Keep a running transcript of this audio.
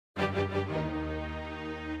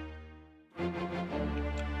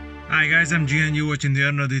Hi guys, I'm G and you're watching the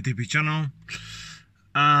another TV channel.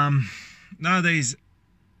 Nowadays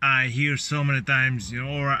I hear so many times,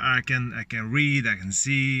 or I can read, I can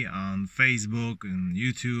see on Facebook and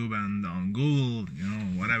YouTube and on Google,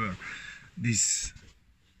 whatever, this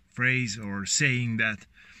phrase or saying that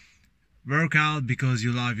work out because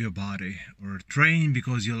you love your body, or train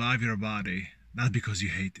because you love your body, not because you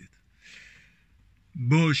hate it.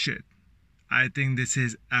 Bullshit. I think this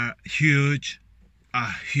is a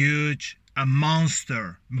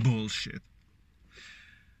monster bullshit.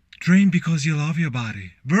 Train because you love your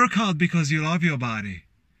body. Work out because you love your body.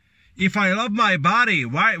 If I love my body,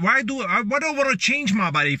 why do I want to change my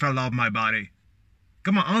body if I love my body?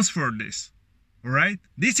 Come on, answer this. Alright?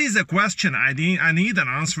 This is a question I need an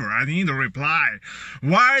answer. I need a reply.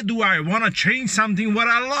 Why do I want to change something what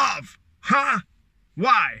I love? Huh?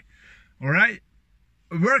 Why? Alright?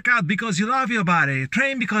 Work out because you love your body.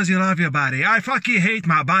 Train because you love your body. I fucking hate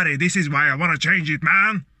my body. This is why I want to change it,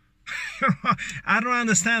 man. I don't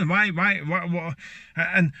understand why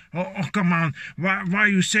and come on, why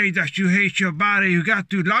you say that you hate your body? You got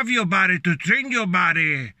to love your body to train your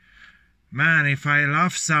body. Man, if I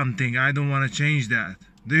love something, I don't want to change that.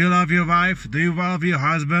 Do you love your wife? Do you love your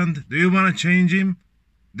husband? Do you want to change him?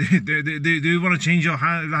 Do you want to change your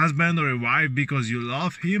husband or your wife because you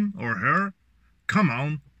love him or her? Come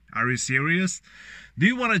on, are you serious? Do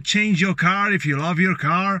you want to change your car if you love your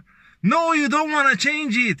car? No, you don't want to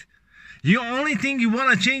change it. The only thing you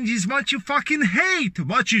want to change is what you fucking hate,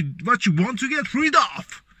 what you want to get rid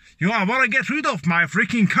of. I want to get rid of my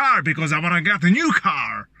freaking car because I want to get a new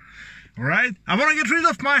car. Alright? I want to get rid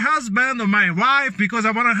of my husband or my wife because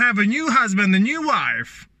I want to have a new husband, a new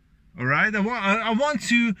wife. Alright? I want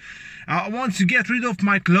to get rid of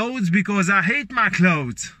my clothes because I hate my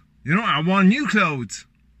clothes. I want new clothes.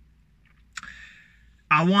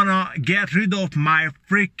 I want to get rid of my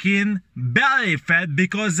freaking belly fat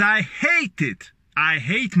because I hate it. I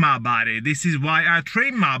hate my body. This is why I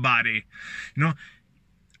train my body.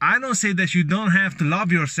 I don't say that you don't have to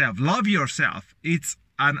love yourself. Love yourself. It's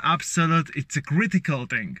a critical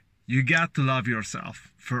thing. You got to love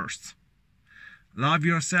yourself first. Love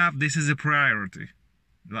yourself. This is a priority.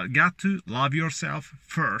 Got to love yourself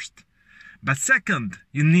first. But second,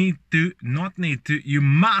 you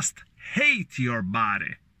must hate your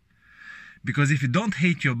body. Because if you don't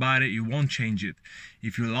hate your body, you won't change it.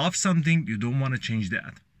 If you love something, you don't want to change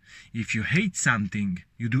that. If you hate something,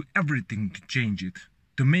 you do everything to change it,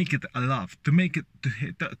 to make it a love, to make it,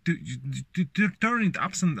 to turn it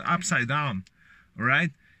upside down. All right?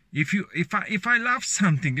 If I love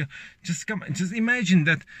something, just imagine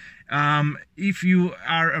that if you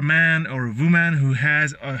are a man or a woman who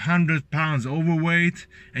has 100 pounds overweight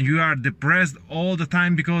and you are depressed all the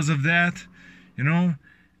time because of that,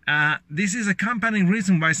 this is a compelling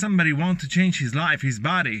reason why somebody wants to change his life, his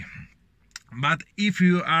body. But if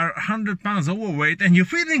you are 100 pounds overweight and you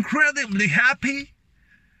feel incredibly happy,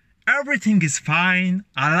 everything is fine.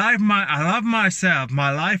 I love myself.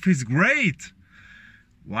 My life is great.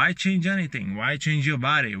 Why change anything? Why change your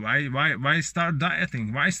body? Why start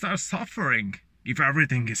dieting? Why start suffering? If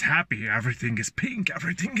everything is happy, everything is pink,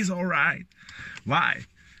 everything is alright. Why?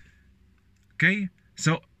 Okay?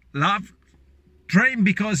 So, train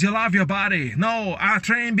because you love your body. No, I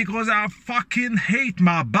train because I fucking hate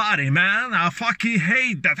my body, man. I fucking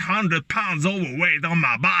hate that 100 pounds overweight on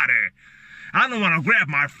my body. I don't want to grab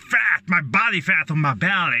my body fat on my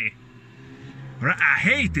belly. I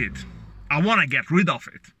hate it. I want to get rid of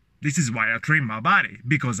it. This is why I train my body,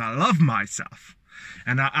 because I love myself.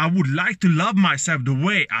 And I would like to love myself the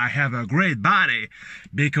way I have a great body,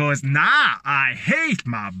 because now I hate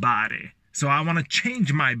my body. So I want to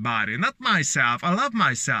change my body, not myself. I love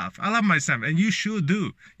myself. I love myself, and you should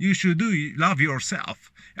do. You should do. Love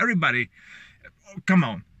yourself. Everybody, come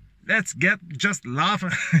on. Let's just love,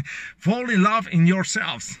 fall in love in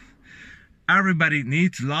yourselves. Everybody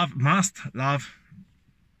needs to love, must love.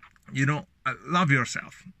 Love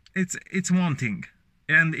yourself. It's one thing,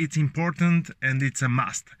 and it's important, and it's a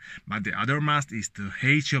must. But the other must is to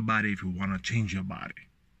hate your body if you want to change your body.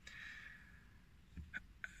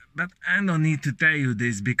 But I don't need to tell you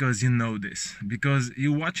this because you know this. Because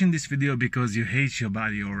you're watching this video because you hate your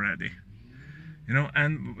body already.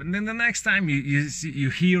 And then the next time you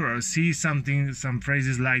hear or see some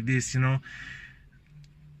phrases like this,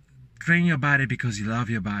 train your body because you love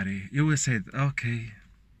your body, you will say, okay,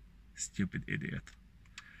 stupid idiot.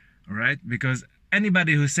 Alright? Because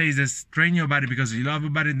anybody who says this, train your body because you love your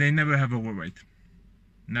body, they never have overweight.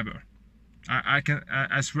 Never. I can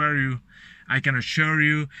assure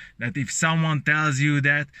you that if someone tells you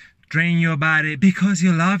that train your body because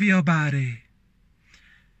you love your body,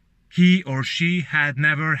 he or she had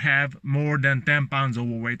never have more than 10 pounds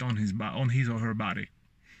overweight on his or her body.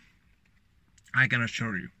 I can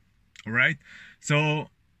assure you. All right. So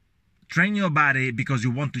train your body because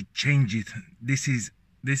you want to change it. This is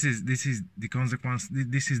the consequence.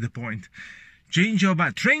 This is the point. Change your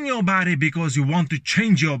body. Train your body because you want to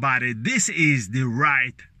change your body. This is the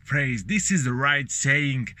right phrase. This is the right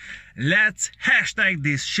saying. Let's hashtag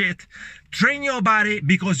this shit. Train your body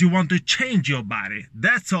because you want to change your body.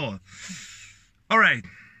 That's all. All right.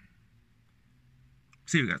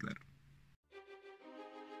 See you guys later.